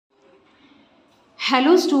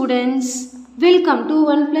Hello students, welcome to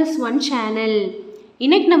 1+1 channel.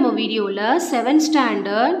 இன்னைக்கு நம்ம வீடியோல 7th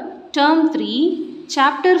standard term 3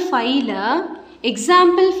 chapter 5ல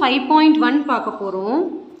example 5.1 பார்க்க போறோம்.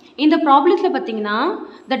 இந்த ப்ராப்ளத்துல பாத்தீங்கன்னா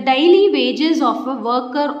the daily wages of a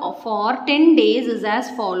worker for 10 days is as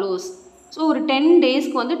follows. So ஒரு 10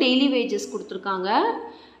 டேஸ்க்கு வந்து daily wages கொடுத்துருக்காங்க,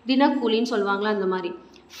 தினக்கூலின்னு சொல்லுவாங்களா அந்த மாதிரி.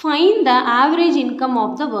 Find the average income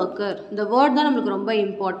of the worker. இந்த வேர்ட் தான் நம்மளுக்கு ரொம்ப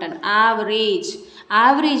இம்பார்ட்டன்ட். ஆவரேஜ்.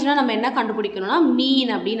 ஆவரேஜ்னால் நம்ம என்ன கண்டுபிடிக்கணும்னா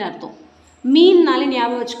மீன் அப்படின்னு அர்த்தம். மீன்னாலே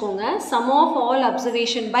ஞாபகம் வச்சுக்கோங்க, some of all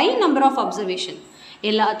observation by number of observation.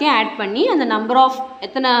 எல்லாத்தையும் ஆட் பண்ணி அந்த நம்பர் ஆஃப்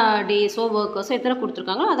எத்தனை டேஸோ ஒர்க்கர்ஸோ எத்தனை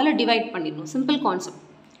கொடுத்துருக்காங்களோ அதில் டிவைட் பண்ணிடணும். Simple concept.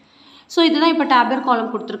 ஸோ இதுதான் இப்போ டேப்லெட் காலம்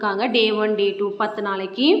கொடுத்துருக்காங்க. டே 1 டே 2 10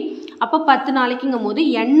 நாளைக்கு. அப்போ 10 நாளைக்குங்கும் போது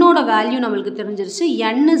என்னோட வேல்யூ நம்மளுக்கு தெரிஞ்சிருச்சு.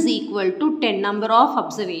 n is equal to 10 number of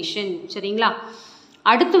observation. சரிங்களா?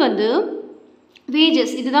 அடுத்து வந்து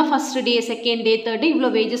வேஜஸ். இதுதான் first day, second day, third day,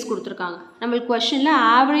 இவ்வளோ வேஜஸ் கொடுத்துருக்காங்க. நம்மளுக்கு கொஸ்டினில்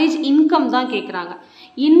ஆவரேஜ் இன்கம் தான் கேட்குறாங்க.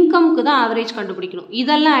 இன்கம்க்கு தான் ஆவரேஜ் கண்டுபிடிக்கணும்.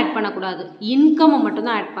 இதெல்லாம் ஆட் பண்ணக்கூடாது, இன்கம்மை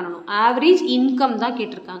மட்டும்தான் ஆட் பண்ணணும். ஆவரேஜ் இன்கம் தான்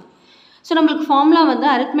கேட்டிருக்காங்க. ஸோ நம்மளுக்கு ஃபார்முலா வந்து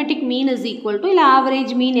arithmetic mean is equal to இல்லை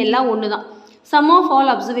ஆவரேஜ் மீன் எல்லாம் ஒன்று தான். Some of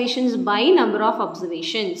all observations by number of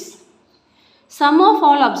observations. Some of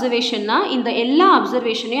all அப்சர்வேஷன்னா இந்த எல்லா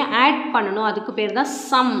அப்சர்வேஷனையும் ஆட் பண்ணணும், அதுக்கு பேர் தான்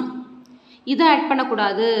சம். இதை ஆட்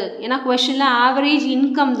பண்ணக்கூடாது, ஏன்னா கொஷனில் ஆவரேஜ்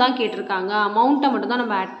இன்கம் தான் கேட்டிருக்காங்க. அமௌண்ட்டை மட்டும் தான்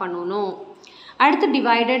நம்ம ஆட் பண்ணணும். அடுத்து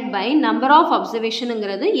டிவைடட் பை நம்பர் ஆஃப்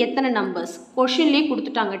அப்சர்வேஷனுங்கிறது எத்தனை நம்பர்ஸ் கொஷின்லேயே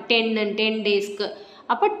கொடுத்துட்டாங்க. 10 டேஸ்க்கு.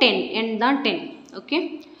 அப்போ 10 n தான் 10. ஓகே.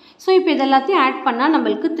 ஸோ இப்போ இதெல்லாத்தையும் ஆட் பண்ணால்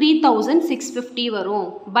நம்மளுக்கு 3650 வரும்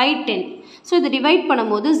பை 10. ஸோ இதை டிவைட்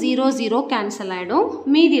பண்ணும்போது 0 கேன்சல் ஆகிடும்,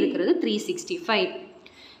 மீதி இருக்கிறது 365.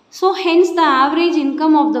 So hence the average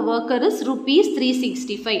income of the worker is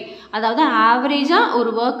 ₹365. அதாவது ஆவரேஜாக ஒரு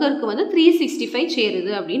ஒர்க்கருக்கு வந்து 365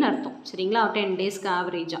 சேருது அப்படின்னு அர்த்தம். சரிங்களா? 10 டேஸ்க்கு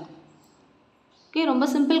ஆவரேஜாக. ஓகே, ரொம்ப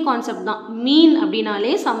சிம்பிள் கான்செப்ட் தான். மீன்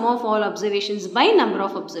அப்படின்னாலே some of all observations by number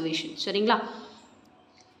of observation. சரிங்களா?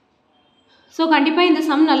 ஸோ கண்டிப்பாக இந்த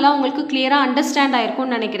சம் நல்லா உங்களுக்கு கிளியராக அண்டர்ஸ்டாண்ட்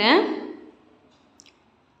ஆகிருக்கும்னு நினைக்கிறேன்.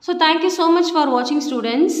 So thank you so much for வாட்சிங்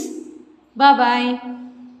ஸ்டூடெண்ட்ஸ். பாய்.